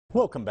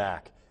Welcome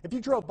back. If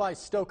you drove by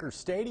Stoker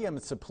Stadium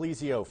at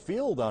Simplesio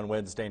Field on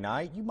Wednesday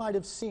night, you might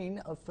have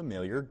seen a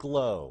familiar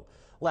glow.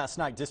 Last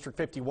night, District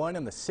 51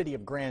 and the city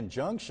of Grand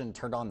Junction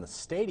turned on the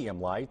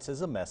stadium lights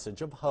as a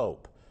message of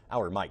hope.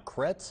 Our Mike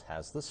Kretz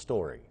has the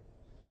story.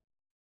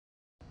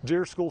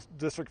 Dear School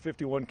District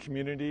 51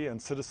 community and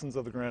citizens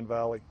of the Grand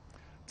Valley,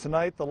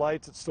 tonight the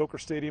lights at Stoker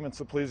Stadium and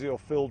Simplesio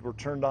Field were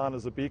turned on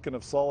as a beacon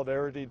of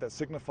solidarity that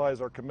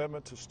signifies our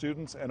commitment to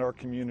students and our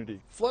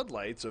community.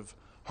 Floodlights of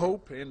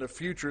hope and a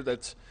future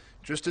that's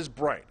just as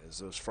bright as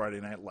those Friday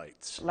night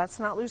lights. Let's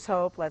not lose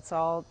hope. Let's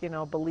all,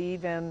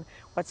 believe in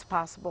what's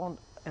possible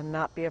and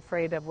not be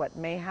afraid of what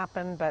may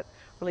happen, but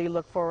really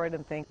look forward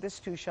and think this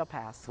too shall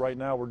pass. Right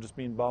now we're just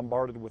being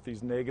bombarded with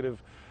these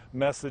negative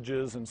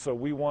messages, and so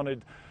we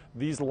wanted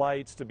these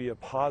lights to be a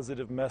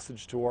positive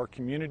message to our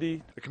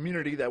community. A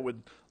community that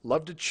would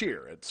love to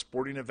cheer at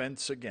sporting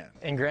events again.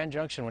 In Grand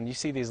Junction, when you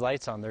see these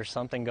lights on, there's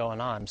something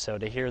going on. So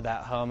to hear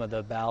that hum of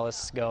the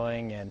ballasts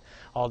going and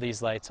all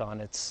these lights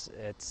on, it's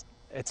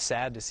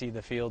sad to see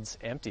the fields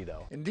empty,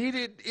 though. Indeed,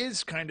 it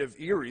is kind of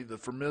eerie, the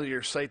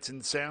familiar sights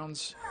and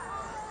sounds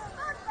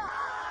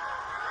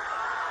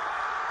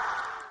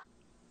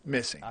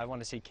missing. I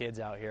want to see kids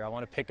out here. I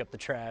want to pick up the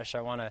trash.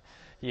 I want to,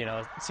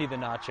 see the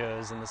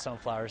nachos and the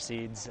sunflower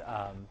seeds.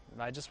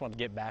 I just want to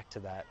get back to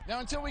that. Now,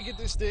 until we get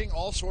this thing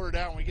all sorted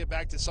out and we get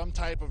back to some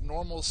type of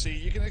normalcy,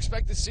 you can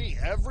expect to see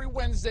every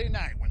Wednesday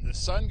night when the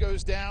sun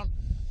goes down,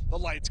 the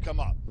lights come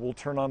up. We'll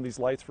turn on these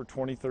lights for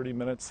 20-30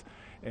 minutes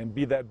and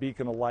be that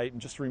beacon of light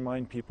and just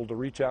remind people to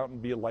reach out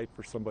and be a light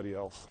for somebody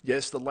else.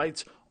 Yes, the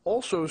lights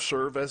also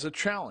serve as a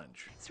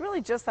challenge. It's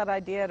really just that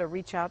idea to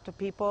reach out to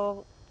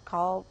people,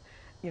 call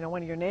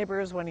one of your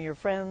neighbors, one of your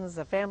friends,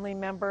 a family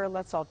member.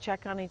 Let's all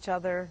check on each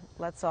other.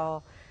 Let's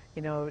all,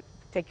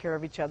 take care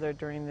of each other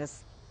during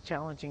this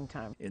challenging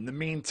time. In the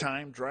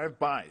meantime, drive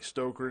by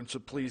Stoker and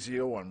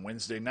Simplesio on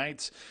Wednesday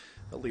nights.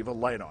 They'll leave a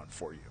light on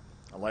for you,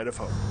 a light of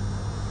hope.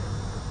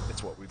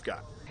 It's what we've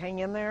got. Hang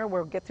in there.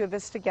 We'll get through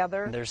this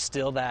together. There's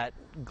still that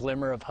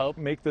glimmer of hope.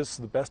 Make this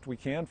the best we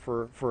can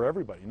for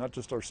everybody, not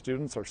just our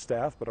students, our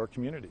staff, but our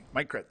community.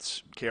 Mike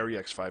Kretz,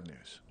 KREX 5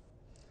 News.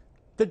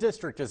 The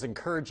district is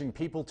encouraging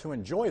people to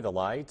enjoy the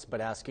lights,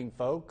 but asking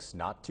folks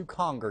not to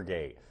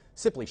congregate.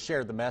 Simply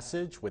share the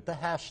message with the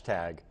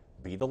hashtag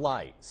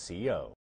BeTheLightCO.